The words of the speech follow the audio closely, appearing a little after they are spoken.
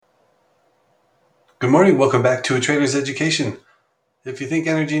Good morning. Welcome back to A Trader's Education. If you think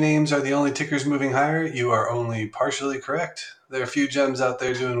energy names are the only tickers moving higher, you are only partially correct. There are a few gems out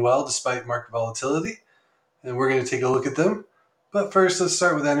there doing well despite market volatility, and we're going to take a look at them. But first, let's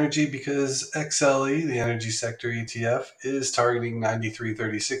start with energy because XLE, the energy sector ETF, is targeting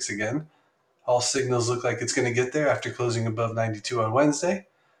 93.36 again. All signals look like it's going to get there after closing above 92 on Wednesday.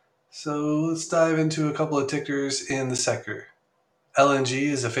 So let's dive into a couple of tickers in the sector. LNG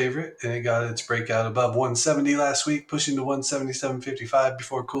is a favorite, and it got its breakout above 170 last week, pushing to 177.55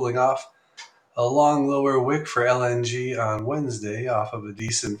 before cooling off. A long lower wick for LNG on Wednesday off of a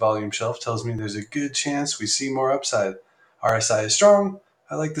decent volume shelf tells me there's a good chance we see more upside. RSI is strong.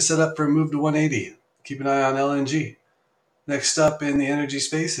 I like the setup for a move to 180. Keep an eye on LNG. Next up in the energy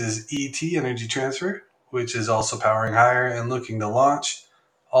space is ET, Energy Transfer, which is also powering higher and looking to launch.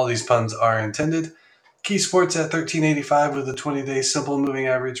 All these puns are intended. Key support's at 1385 with a 20-day simple moving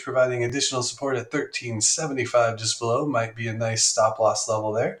average providing additional support at 1375 just below. Might be a nice stop loss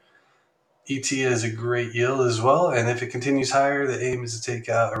level there. ET is a great yield as well, and if it continues higher, the aim is to take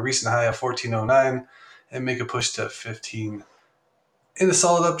out a recent high of 1409 and make a push to 15. In a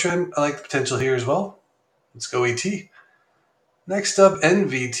solid uptrend, I like the potential here as well. Let's go ET. Next up,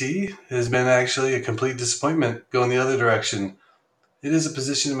 NVT has been actually a complete disappointment going the other direction. It is a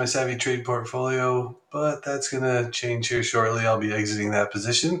position in my Savvy Trade portfolio, but that's going to change here shortly. I'll be exiting that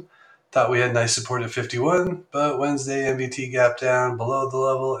position. Thought we had nice support at 51, but Wednesday NVT gapped down below the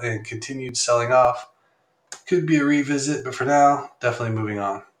level and continued selling off. Could be a revisit, but for now, definitely moving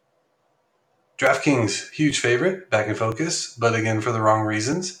on. DraftKings, huge favorite, back in focus, but again for the wrong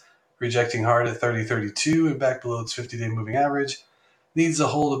reasons. Rejecting hard at 30.32 and back below its 50-day moving average. Needs a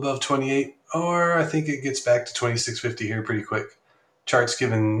hold above 28, or I think it gets back to 26.50 here pretty quick. Chart's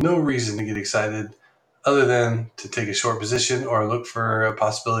given no reason to get excited other than to take a short position or look for a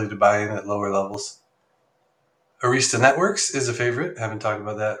possibility to buy in at lower levels. Arista Networks is a favorite. Haven't talked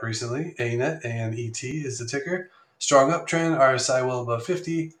about that recently. ANET, ANET is the ticker. Strong uptrend, RSI well above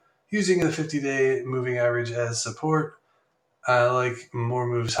 50, using the 50-day moving average as support. I like more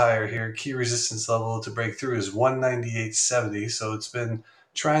moves higher here. Key resistance level to break through is 198.70, so it's been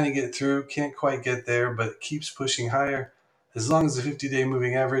trying to get through. Can't quite get there, but keeps pushing higher. As long as the 50-day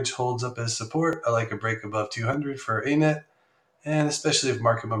moving average holds up as support, I like a break above 200 for ANET, and especially if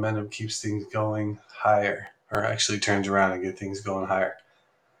market momentum keeps things going higher, or actually turns around and get things going higher.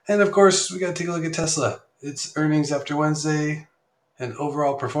 And of course, we got to take a look at Tesla. Its earnings after Wednesday and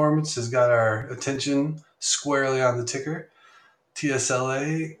overall performance has got our attention squarely on the ticker.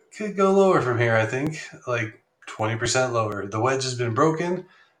 TSLA could go lower from here, I think, like 20% lower. The wedge has been broken,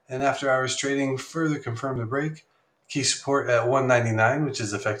 and after hours trading further confirmed the break. Key support at 199, which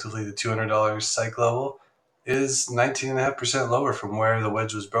is effectively the $200 psych level, is 19.5% lower from where the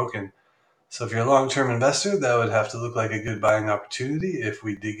wedge was broken. So if you're a long-term investor, that would have to look like a good buying opportunity if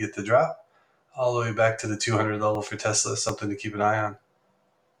we did get the drop. All the way back to the 200 level for Tesla, something to keep an eye on.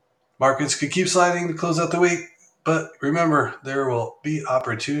 Markets could keep sliding to close out the week, but remember, there will be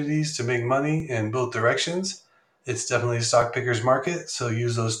opportunities to make money in both directions. It's definitely a stock picker's market, so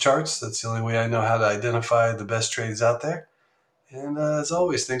use those charts. That's the only way I know how to identify the best trades out there. And as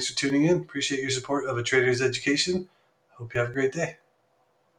always, thanks for tuning in. Appreciate your support of A Trader's Education. Hope you have a great day.